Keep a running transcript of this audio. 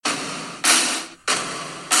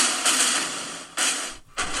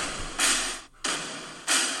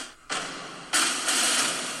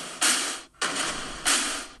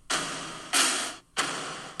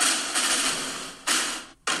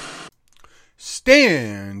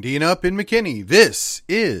Standing up in McKinney, this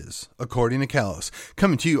is According to Callus,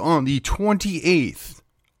 coming to you on the 28th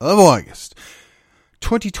of August,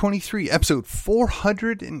 2023, episode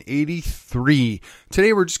 483.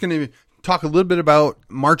 Today we're just going to talk a little bit about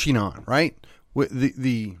marching on, right?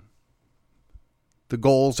 The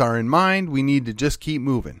goals are in mind. We need to just keep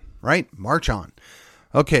moving, right? March on.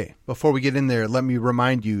 Okay, before we get in there, let me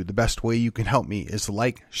remind you the best way you can help me is to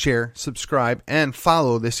like, share, subscribe, and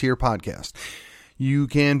follow this here podcast. You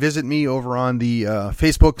can visit me over on the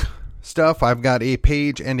Facebook stuff. I've got a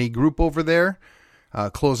page and a group over there,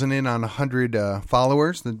 closing in on 100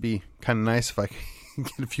 followers. That'd be kind of nice if I could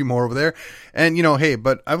get a few more over there. And, hey,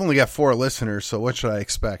 but I've only got 4 listeners, so what should I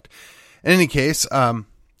expect? In any case,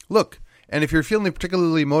 look, and if you're feeling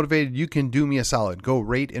particularly motivated, you can do me a solid. Go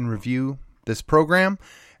rate and review this program,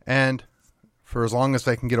 and for as long as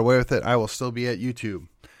I can get away with it, I will still be at YouTube.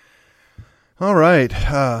 All right.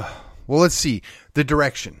 Well, let's see. The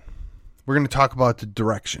direction. We're going to talk about the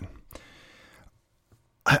direction.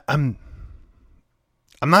 I'm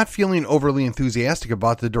not feeling overly enthusiastic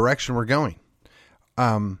about the direction we're going.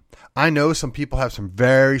 I know some people have some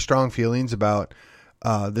very strong feelings about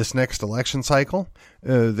this next election cycle.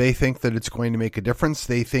 They think that it's going to make a difference.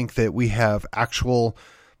 They think that we have actual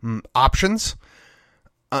options.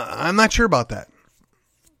 I'm not sure about that.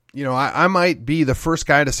 I might be the first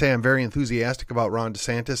guy to say I'm very enthusiastic about Ron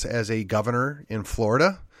DeSantis as a governor in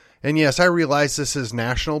Florida. And yes, I realize this is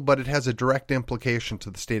national, but it has a direct implication to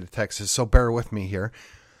the state of Texas. So bear with me here.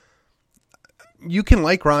 You can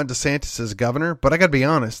like Ron DeSantis as governor, but I got to be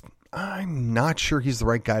honest, I'm not sure he's the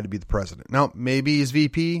right guy to be the president. Now, maybe he's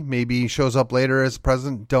VP, maybe he shows up later as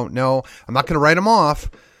president. Don't know. I'm not going to write him off.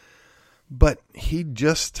 But he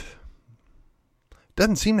just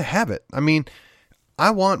doesn't seem to have it. I mean,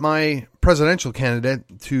 I want my presidential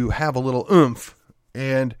candidate to have a little oomph.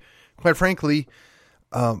 And quite frankly,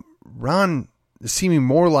 Ron is seeming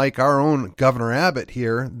more like our own Governor Abbott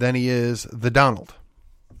here than he is the Donald.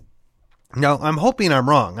 Now, I'm hoping I'm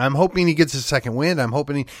wrong. I'm hoping he gets his second wind. I'm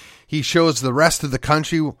hoping he shows the rest of the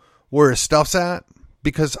country where his stuff's at,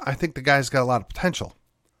 because I think the guy's got a lot of potential.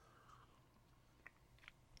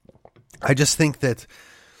 I just think that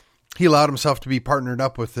he allowed himself to be partnered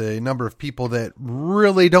up with a number of people that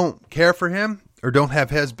really don't care for him or don't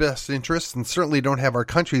have his best interests, and certainly don't have our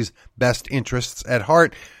country's best interests at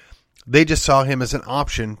heart. They just saw him as an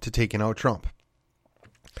option to taking out Trump.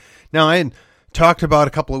 Now, I had talked about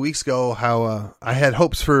a couple of weeks ago how I had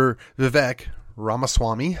hopes for Vivek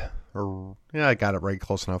Ramaswamy. I got it right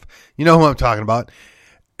close enough. You know who I'm talking about.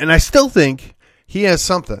 And I still think he has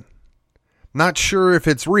something. Not sure if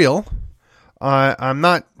it's real. I'm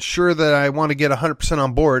not sure that I want to get 100%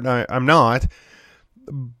 on board. I'm not.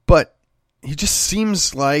 But he just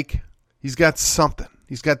seems like he's got something.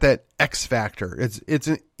 He's got that X factor. It's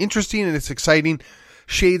interesting and it's exciting.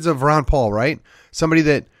 Shades of Ron Paul, right? Somebody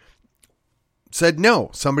that said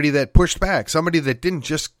no. Somebody that pushed back. Somebody that didn't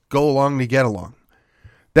just go along to get along.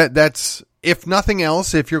 That's, if nothing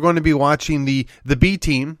else, if you're going to be watching the B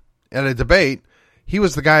team at a debate, he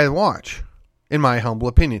was the guy to watch, in my humble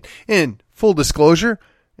opinion. And full disclosure,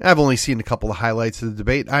 I've only seen a couple of highlights of the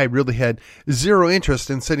debate. I really had zero interest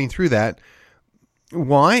in sitting through that.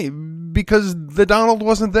 Why? Because the Donald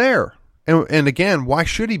wasn't there. And again, why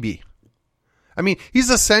should he be? I mean, he's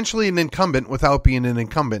essentially an incumbent without being an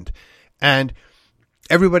incumbent. And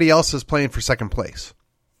everybody else is playing for second place.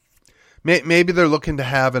 Maybe they're looking to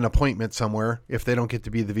have an appointment somewhere if they don't get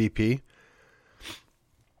to be the VP.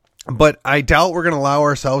 But I doubt we're going to allow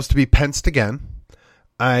ourselves to be penced again.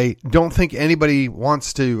 I don't think anybody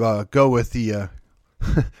wants to go with the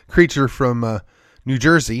creature from New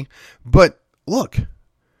Jersey. But look,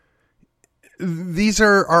 these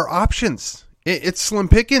are our options. It's slim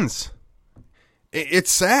pickings.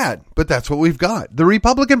 It's sad, but that's what we've got. The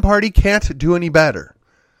Republican Party can't do any better.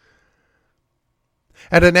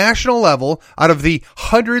 At a national level, out of the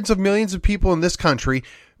hundreds of millions of people in this country,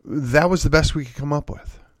 that was the best we could come up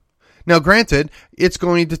with. Now, granted, it's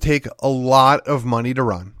going to take a lot of money to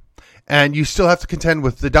run. And you still have to contend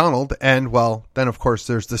with the Donald. And, well, then, of course,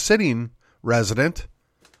 there's the sitting resident,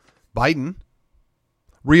 Biden.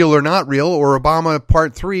 Real or not real, or Obama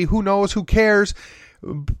Part 3, who knows, who cares?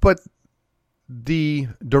 But the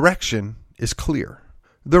direction is clear.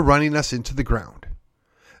 They're running us into the ground.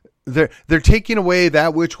 They're taking away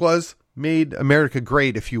that which was made America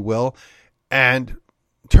great, if you will, and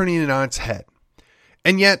turning it on its head.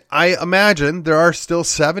 And yet, I imagine there are still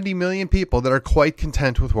 70 million people that are quite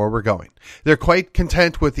content with where we're going. They're quite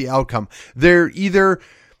content with the outcome. They're either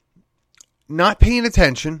not paying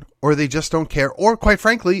attention, or they just don't care, or quite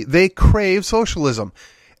frankly, they crave socialism.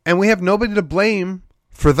 And we have nobody to blame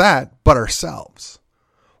for that but ourselves.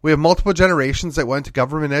 We have multiple generations that went to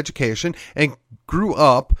government education and grew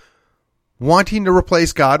up wanting to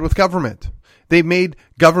replace God with government. They made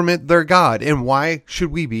government their God. And why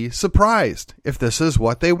should we be surprised if this is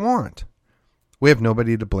what they want? We have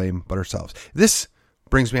nobody to blame but ourselves. This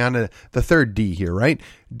brings me on to the third D here, right?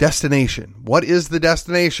 Destination. What is the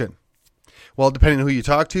destination? Well, depending on who you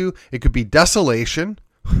talk to, it could be desolation,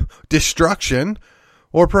 destruction,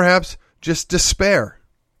 or perhaps just despair.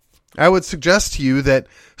 I would suggest to you that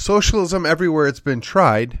socialism everywhere it's been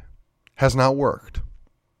tried has not worked.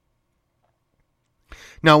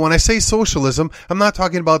 Now, when I say socialism, I'm not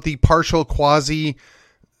talking about the partial, quasi,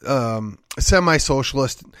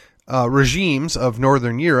 semi-socialist regimes of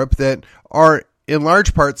Northern Europe that are in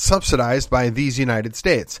large part subsidized by these United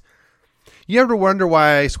States. You ever wonder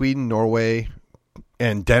why Sweden, Norway,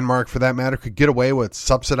 and Denmark, for that matter, could get away with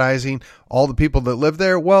subsidizing all the people that live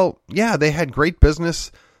there? Well, yeah, they had great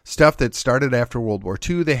business stuff that started after World War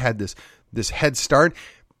II. They had this head start,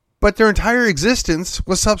 but their entire existence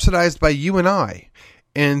was subsidized by you and I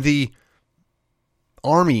and the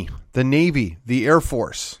Army, the Navy, the Air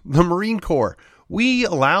Force, the Marine Corps. We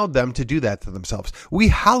allowed them to do that to themselves. We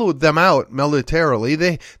hollowed them out militarily.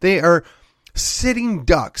 They are sitting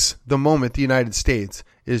ducks the moment the United States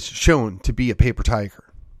is shown to be a paper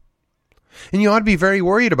tiger. And you ought to be very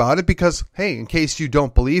worried about it because, hey, in case you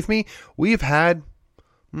don't believe me, we've had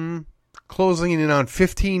closing in on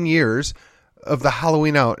 15 years of the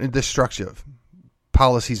hollowing out and destructive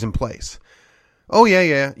policies in place. Oh,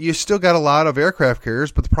 yeah, you still got a lot of aircraft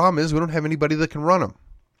carriers, but the problem is we don't have anybody that can run them.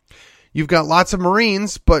 You've got lots of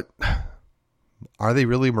Marines, but are they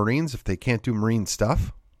really Marines if they can't do Marine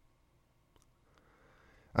stuff?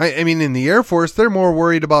 I mean, in the Air Force, they're more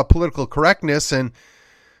worried about political correctness and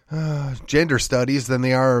gender studies than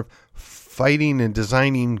they are fighting and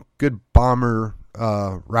designing good bomber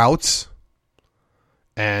routes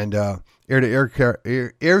and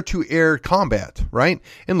air-to-air combat, right?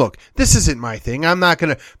 And look, this isn't my thing. I'm not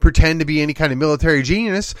going to pretend to be any kind of military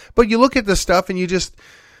genius, but you look at this stuff and you just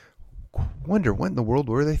wonder, what in the world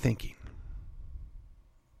were they thinking?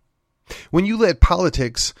 When you let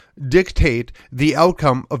politics dictate the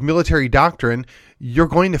outcome of military doctrine, you're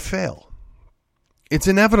going to fail. It's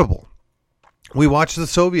inevitable. We watched the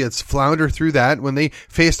Soviets flounder through that when they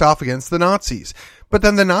faced off against the Nazis. But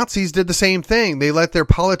then the Nazis did the same thing. They let their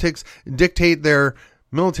politics dictate their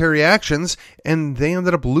military actions, and they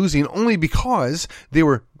ended up losing only because they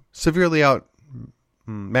were severely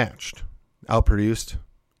outmatched, outproduced,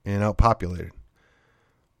 and outpopulated.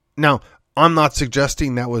 Now, I'm not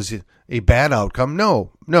suggesting that was a bad outcome.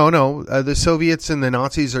 No. The Soviets and the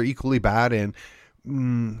Nazis are equally bad, and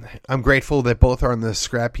I'm grateful that both are on the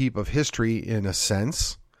scrap heap of history in a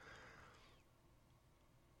sense.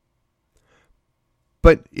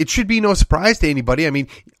 But it should be no surprise to anybody. I mean,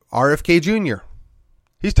 RFK Jr.,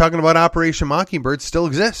 he's talking about Operation Mockingbird still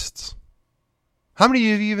exists. How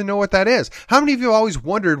many of you even know what that is? How many of you always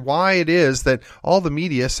wondered why it is that all the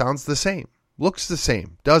media sounds the same, looks the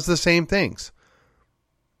same, does the same things?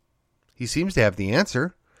 He seems to have the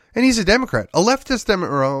answer. And he's a Democrat, a leftist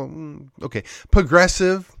Democrat.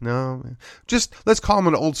 Progressive. No, just let's call him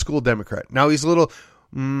an old school Democrat. Now he's a little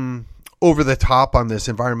over the top on this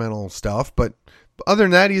environmental stuff, but other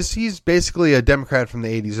than that, he's basically a Democrat from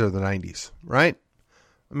the 80s or the 90s, right?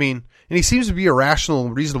 I mean, and he seems to be a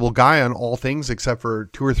rational, reasonable guy on all things except for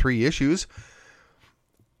 2 or 3 issues.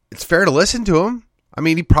 It's fair to listen to him. I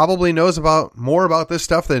mean, he probably knows more about this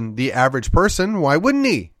stuff than the average person. Why wouldn't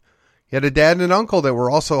he? He had a dad and an uncle that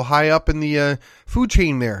were also high up in the food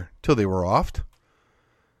chain there till they were offed.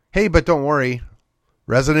 Hey, but don't worry.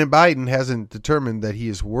 President Biden hasn't determined that he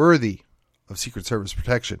is worthy of Secret Service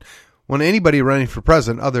protection. When anybody running for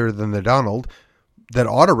president other than the Donald that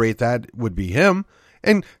ought to rate that would be him.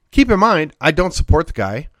 And keep in mind, I don't support the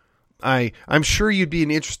guy. I'm sure you'd be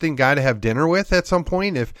an interesting guy to have dinner with at some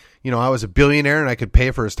point if, I was a billionaire and I could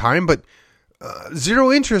pay for his time, but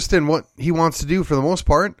zero interest in what he wants to do for the most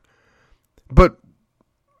part. But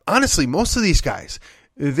honestly, most of these guys,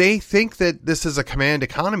 they think that this is a command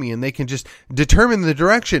economy and they can just determine the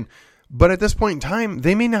direction. But at this point in time,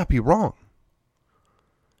 they may not be wrong.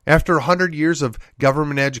 After 100 years of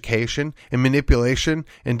government education and manipulation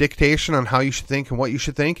and dictation on how you should think and what you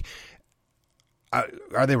should think,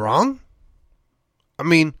 are they wrong? I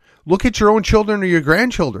mean, look at your own children or your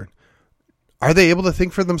grandchildren. Are they able to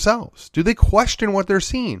think for themselves? Do they question what they're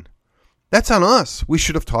seeing? That's on us. We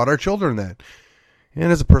should have taught our children that.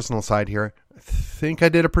 And as a personal side here, I think I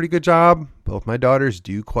did a pretty good job. Both my daughters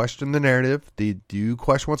do question the narrative. They do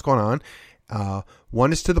question what's going on.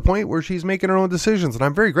 One is to the point where she's making her own decisions, and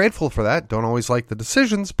I'm very grateful for that. Don't always like the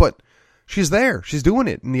decisions, but she's there. She's doing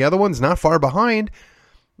it. And the other one's not far behind.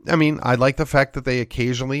 I mean, I like the fact that they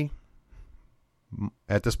occasionally,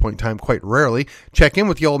 at this point in time, quite rarely, check in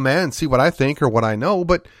with the old man and see what I think or what I know,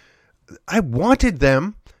 but I wanted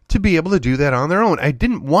them to be able to do that on their own. I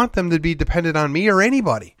didn't want them to be dependent on me or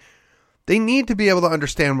anybody. They need to be able to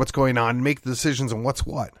understand what's going on and make the decisions on what's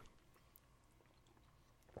what.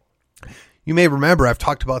 You may remember I've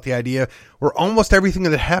talked about the idea where almost everything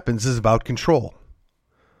that happens is about control.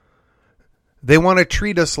 They want to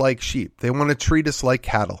treat us like sheep. They want to treat us like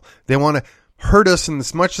cattle. They want to hurt us in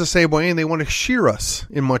much the same way, and they want to shear us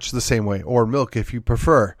in much the same way, or milk if you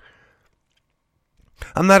prefer.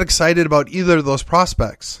 I'm not excited about either of those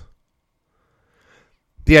prospects.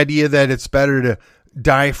 The idea that it's better to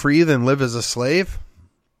die free than live as a slave,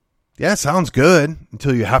 yeah, sounds good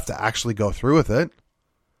until you have to actually go through with it.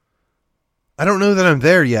 I don't know that I'm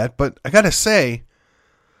there yet, but I got to say,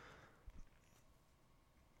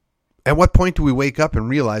 at what point do we wake up and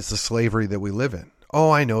realize the slavery that we live in?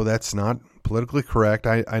 Oh, I know that's not politically correct.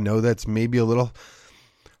 I know that's maybe a little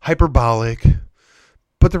hyperbolic,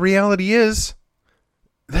 but the reality is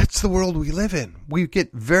that's the world we live in. We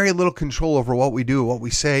get very little control over what we do, what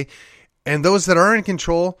we say, and those that are in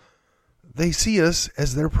control, they see us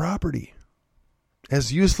as their property,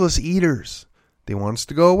 as useless eaters. They want us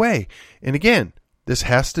to go away. And again, this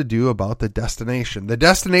has to do about the destination. The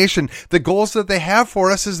destination, the goals that they have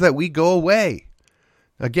for us is that we go away.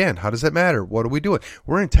 Again, how does that matter? What are we doing?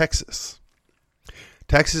 We're in Texas.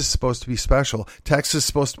 Texas is supposed to be special. Texas is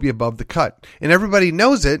supposed to be above the cut. And everybody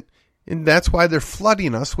knows it. And that's why they're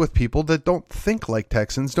flooding us with people that don't think like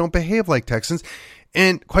Texans, don't behave like Texans,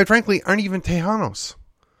 and quite frankly, aren't even Tejanos.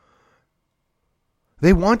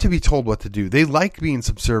 They want to be told what to do. They like being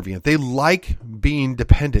subservient. They like being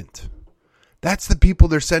dependent. That's the people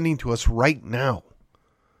they're sending to us right now.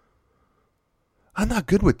 I'm not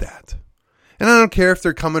good with that. And I don't care if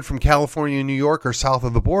they're coming from California, New York, or south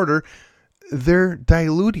of the border. They're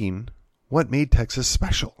diluting what made Texas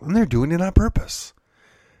special, and they're doing it on purpose.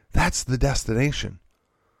 That's the destination.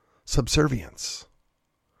 Subservience.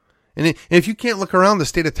 And if you can't look around the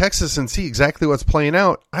state of Texas and see exactly what's playing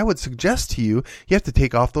out, I would suggest to you, you have to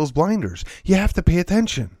take off those blinders. You have to pay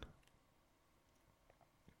attention.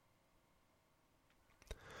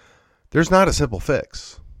 There's not a simple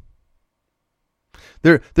fix.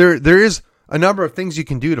 There is a number of things you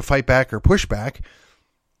can do to fight back or push back.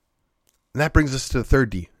 And that brings us to the third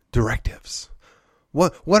D, directives.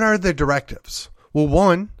 What are the directives? Well,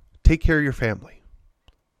 one, take care of your family.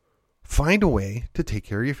 Find a way to take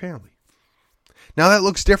care of your family. Now that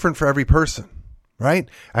looks different for every person, right?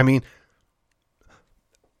 I mean,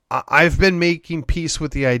 I've been making peace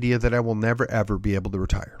with the idea that I will never, ever be able to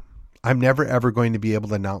retire. I'm never, ever going to be able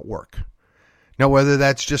to not work. Now, whether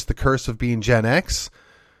that's just the curse of being Gen X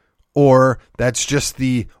or that's just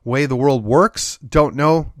the way the world works, don't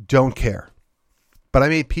know, don't care. But I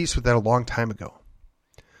made peace with that a long time ago.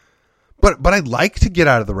 But I'd like to get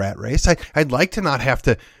out of the rat race. I'd like to not have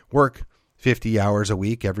to work 50 hours a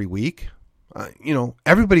week every week.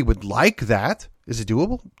 Everybody would like that. Is it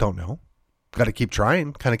doable? Don't know. Got to keep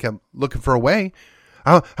trying. Kind of kept looking for a way.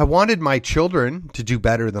 I wanted my children to do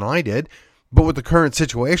better than I did. But with the current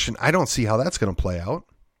situation, I don't see how that's going to play out.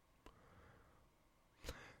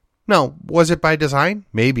 Now, was it by design?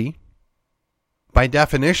 Maybe. By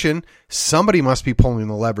definition, somebody must be pulling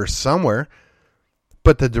the lever somewhere.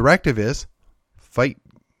 But the directive is fight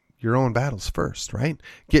your own battles first, right?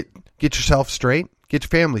 Get yourself straight. Get your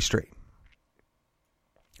family straight.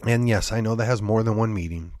 And yes, I know that has more than one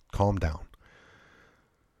meaning. Calm down.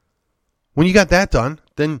 When you got that done,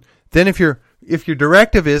 then if your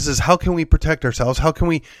directive is how can we protect ourselves? How can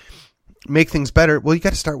we make things better? Well, you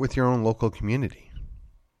got to start with your own local community.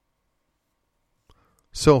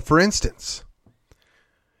 So, for instance,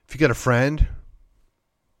 if you got a friend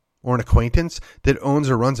or an acquaintance that owns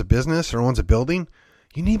or runs a business or owns a building,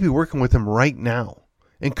 you need to be working with them right now.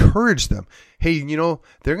 Encourage them. Hey,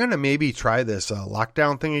 they're going to maybe try this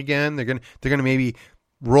lockdown thing again. They're going to maybe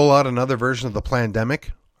roll out another version of the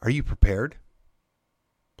pandemic. Are you prepared?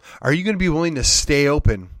 Are you going to be willing to stay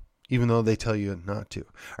open even though they tell you not to?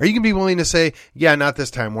 Are you going to be willing to say, yeah, not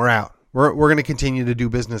this time, we're out. We're going to continue to do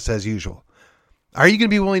business as usual? Are you going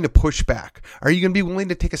to be willing to push back? Are you going to be willing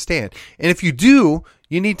to take a stand? And if you do,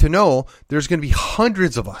 you need to know there's going to be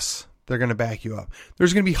hundreds of us that are going to back you up.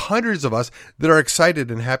 There's going to be hundreds of us that are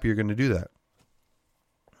excited and happy you're going to do that.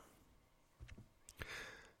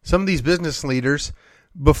 Some of these business leaders,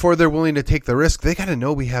 before they're willing to take the risk, they got to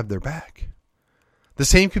know we have their back. The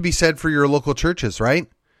same could be said for your local churches, right?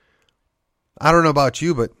 I don't know about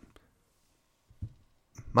you, but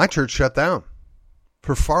my church shut down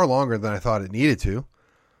for far longer than I thought it needed to.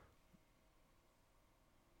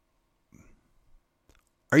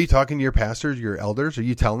 Are you talking to your pastors, your elders? Are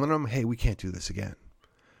you telling them, hey, we can't do this again?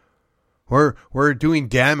 We're doing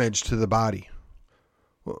damage to the body.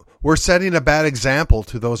 We're setting a bad example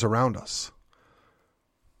to those around us.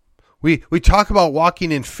 We talk about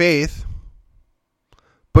walking in faith,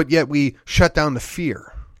 but yet we shut down the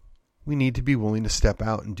fear. We need to be willing to step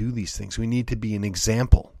out and do these things. We need to be an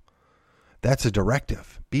example. That's a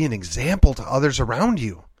directive. Be an example to others around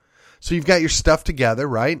you. So you've got your stuff together,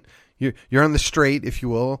 right? You're on the straight, if you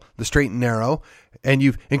will, the straight and narrow, and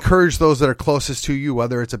you've encouraged those that are closest to you,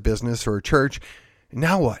 whether it's a business or a church.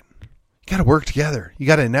 Now what? You got to work together. You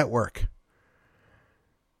got to network.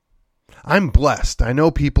 I'm blessed. I know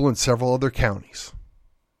people in several other counties.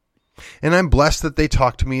 And I'm blessed that they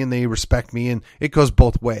talk to me and they respect me, and it goes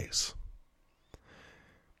both ways.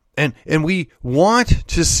 And we want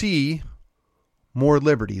to see more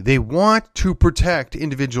liberty. They want to protect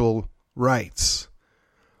individual rights.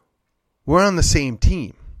 We're on the same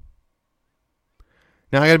team.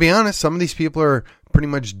 Now, I got to be honest, some of these people are pretty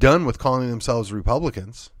much done with calling themselves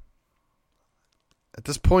Republicans. At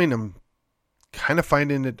this point, I'm kind of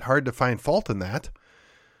finding it hard to find fault in that.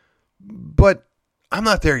 But I'm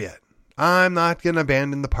not there yet. I'm not going to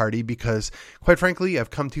abandon the party because, quite frankly,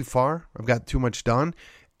 I've come too far. I've got too much done.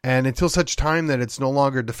 And until such time that it's no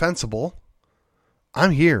longer defensible,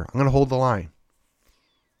 I'm here. I'm going to hold the line.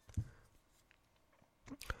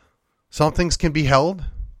 Some things can be held,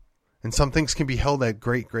 and some things can be held at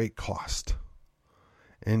great, great cost.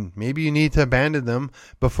 And maybe you need to abandon them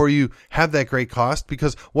before you have that great cost,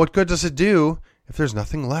 because what good does it do if there's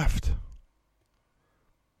nothing left?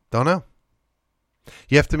 Don't know.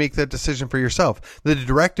 You have to make that decision for yourself. The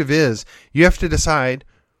directive is you have to decide,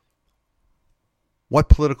 what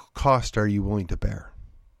political cost are you willing to bear?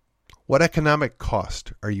 What economic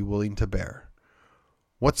cost are you willing to bear?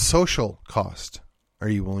 What social cost are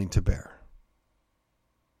you willing to bear?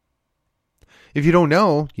 If you don't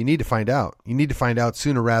know, you need to find out. You need to find out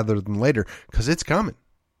sooner rather than later, because it's coming.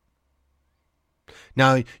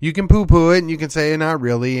 Now, you can poo-poo it, and you can say, not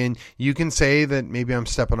really, and you can say that maybe I'm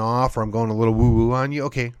stepping off or I'm going a little woo-woo on you.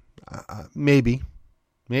 Okay, maybe.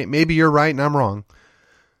 Maybe you're right and I'm wrong.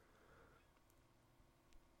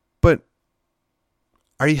 But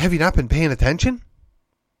have you not been paying attention?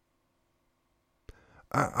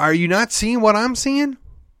 Are you not seeing what I'm seeing?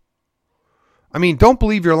 I mean, don't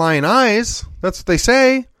believe your lying eyes. That's what they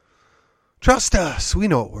say. Trust us. We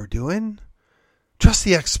know what we're doing. Trust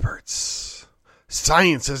the experts.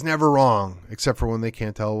 Science is never wrong, except for when they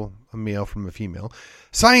can't tell a male from a female.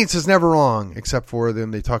 Science is never wrong, except for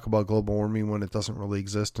then they talk about global warming when it doesn't really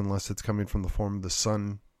exist unless it's coming from the form of the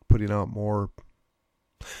sun putting out more.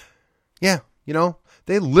 Yeah,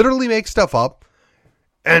 they literally make stuff up.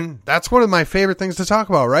 And that's one of my favorite things to talk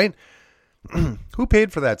about, right? Who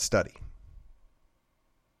paid for that study?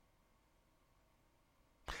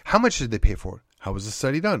 How much did they pay for it? How was the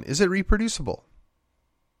study done? Is it reproducible?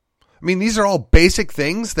 I mean, these are all basic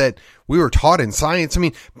things that we were taught in science. I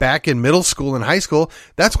mean, back in middle school and high school,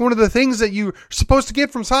 that's one of the things that you're supposed to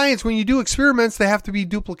get from science. When you do experiments, they have to be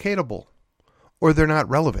duplicatable or they're not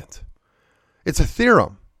relevant. It's a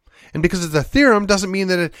theorem. And because it's a theorem doesn't mean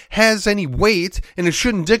that it has any weight, and it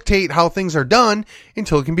shouldn't dictate how things are done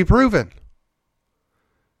until it can be proven.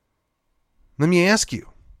 Let me ask you,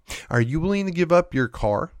 are you willing to give up your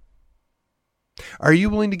car? Are you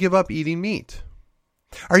willing to give up eating meat?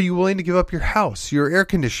 Are you willing to give up your house, your air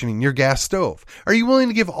conditioning, your gas stove? Are you willing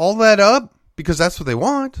to give all that up because that's what they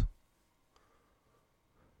want?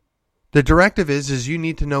 The directive is you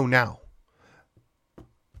need to know now.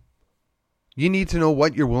 You need to know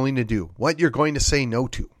what you're willing to do, what you're going to say no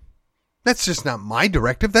to. That's just not my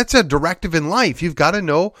directive. That's a directive in life. You've got to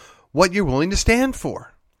know what you're willing to stand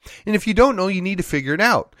for. And if you don't know, you need to figure it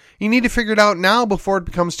out. You need to figure it out now before it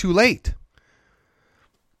becomes too late.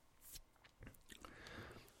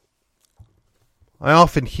 I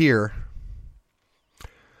often hear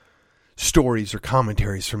stories or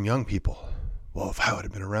commentaries from young people. Well, if I would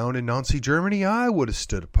have been around in Nazi Germany, I would have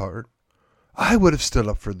stood apart. I would have stood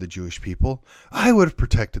up for the Jewish people. I would have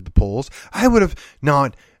protected the Poles. I would have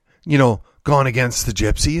not, gone against the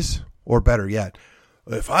gypsies. Or better yet,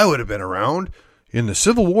 if I would have been around in the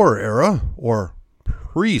Civil War era or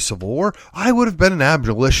pre-Civil War, I would have been an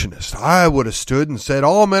abolitionist. I would have stood and said,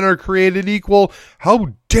 all men are created equal.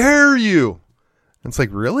 How dare you? And it's like,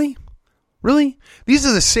 really? Really? These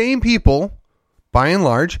are the same people, by and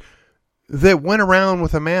large, that went around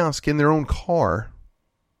with a mask in their own car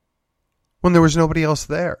when there was nobody else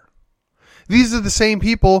there. These are the same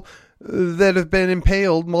people that have been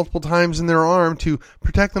impaled multiple times in their arm to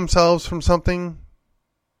protect themselves from something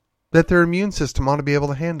that their immune system ought to be able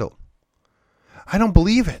to handle. I don't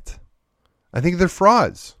believe it. I think they're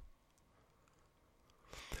frauds.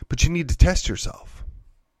 But you need to test yourself.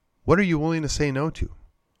 What are you willing to say no to?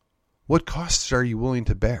 What costs are you willing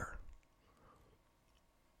to bear?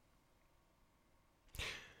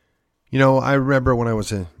 You know, I remember when I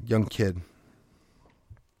was a young kid,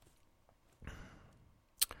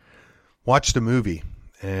 watched a movie,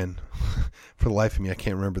 and for the life of me, I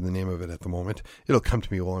can't remember the name of it at the moment. It'll come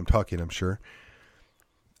to me while I'm talking, I'm sure.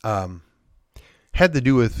 Had to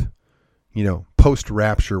do with,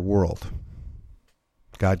 post-rapture world.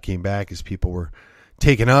 God came back, his people were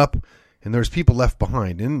taken up, and there's people left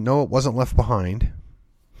behind. And no, it wasn't left behind.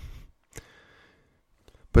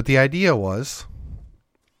 But the idea was,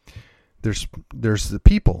 there's the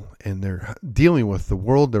people, and they're dealing with the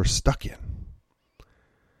world they're stuck in.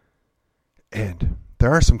 And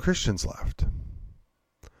there are some Christians left.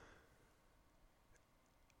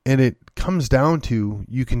 And it comes down to,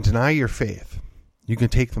 you can deny your faith. You can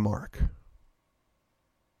take the mark.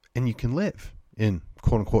 And you can live in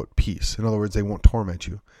quote-unquote peace. In other words, they won't torment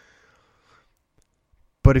you.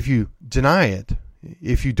 But if you deny it,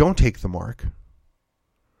 if you don't take the mark,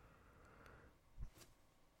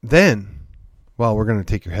 then, well, we're going to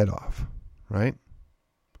take your head off, right?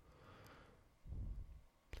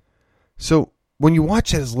 So when you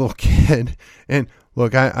watch that as a little kid, and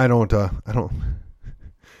look, I'm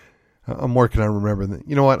working on remembering that.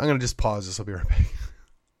 You know what? I'm going to just pause this. I'll be right back.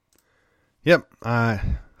 Yep.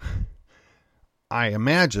 I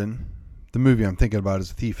imagine the movie I'm thinking about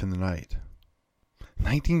is A Thief in the Night.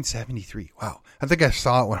 1973. Wow. I think I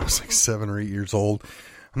saw it when I was like 7 or 8 years old.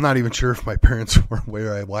 I'm not even sure if my parents were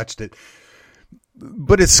aware I watched it.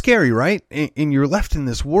 But it's scary, right? And you're left in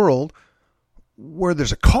this world where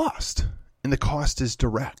there's a cost. And the cost is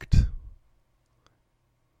direct.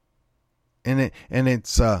 And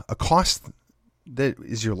it's a cost that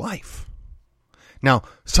is your life. Now,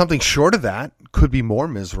 something short of that could be more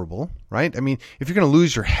miserable, right? I mean, if you're going to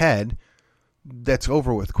lose your head, that's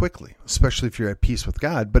over with quickly, especially if you're at peace with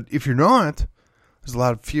God. But if you're not, there's a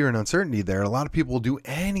lot of fear and uncertainty there. A lot of people will do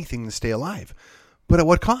anything to stay alive. But at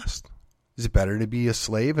what cost? Is it better to be a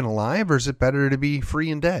slave and alive, or is it better to be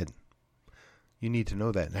free and dead? You need to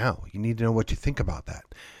know that now. You need to know what you think about that.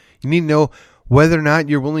 You need to know whether or not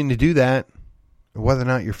you're willing to do that, or whether or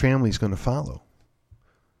not your family's going to follow.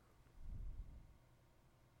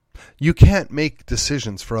 You can't make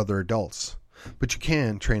decisions for other adults, but you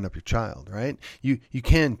can train up your child, right? You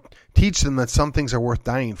can teach them that some things are worth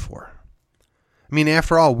dying for. I mean,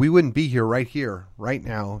 after all, we wouldn't be here, right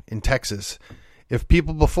now in Texas, if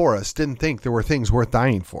people before us didn't think there were things worth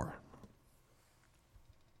dying for.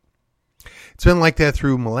 It's been like that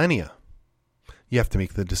through millennia. You have to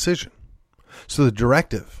make the decision. So the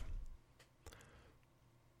directive,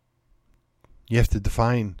 you have to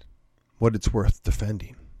define what it's worth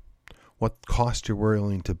defending, what cost you're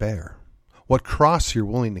willing to bear, what cross you're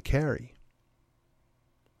willing to carry.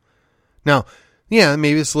 Now, yeah,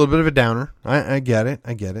 maybe it's a little bit of a downer. I get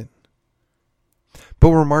it. But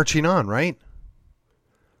we're marching on, right?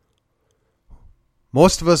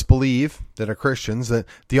 Most of us believe that are Christians that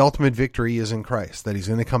the ultimate victory is in Christ, that he's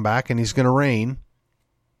going to come back and he's going to reign,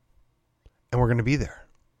 and we're going to be there.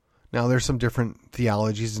 Now, there's some different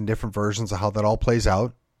theologies and different versions of how that all plays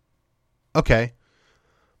out. Okay.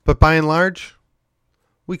 But by and large,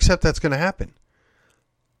 we accept that's going to happen.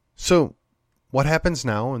 So, what happens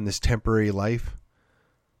now in this temporary life?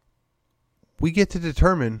 We get to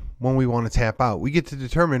determine when we want to tap out. We get to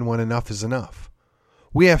determine when enough is enough.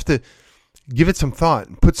 We have to give it some thought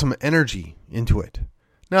and put some energy into it.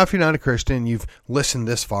 Now, if you're not a Christian, you've listened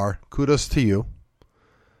this far, kudos to you.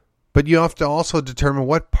 But you have to also determine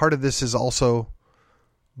what part of this is also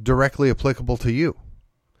directly applicable to you.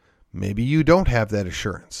 Maybe you don't have that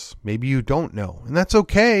assurance. Maybe you don't know. And that's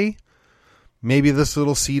okay. Maybe this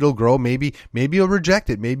little seed will grow. Maybe you'll reject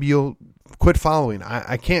it. Maybe you'll quit following.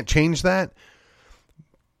 I can't change that.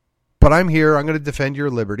 But I'm here. I'm going to defend your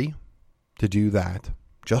liberty to do that.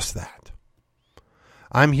 Just that.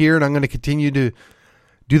 I'm here and I'm going to continue to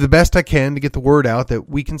do the best I can to get the word out that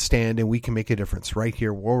we can stand and we can make a difference right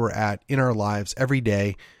here where we're at in our lives every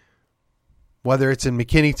day. Whether it's in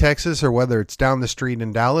McKinney, Texas, or whether it's down the street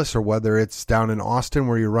in Dallas, or whether it's down in Austin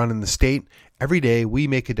where you're running the state, every day we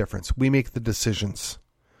make a difference. We make the decisions.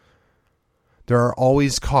 There are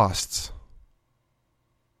always costs.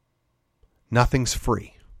 Nothing's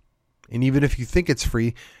free. And even if you think it's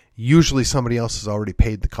free, usually somebody else has already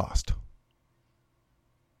paid the cost.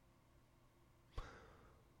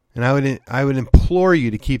 And I would implore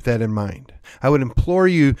you to keep that in mind. I would implore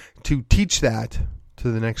you to teach that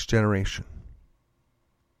to the next generation.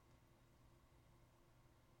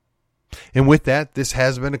 And with that, this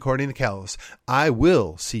has been According to Callus. I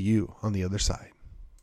will see you on the other side.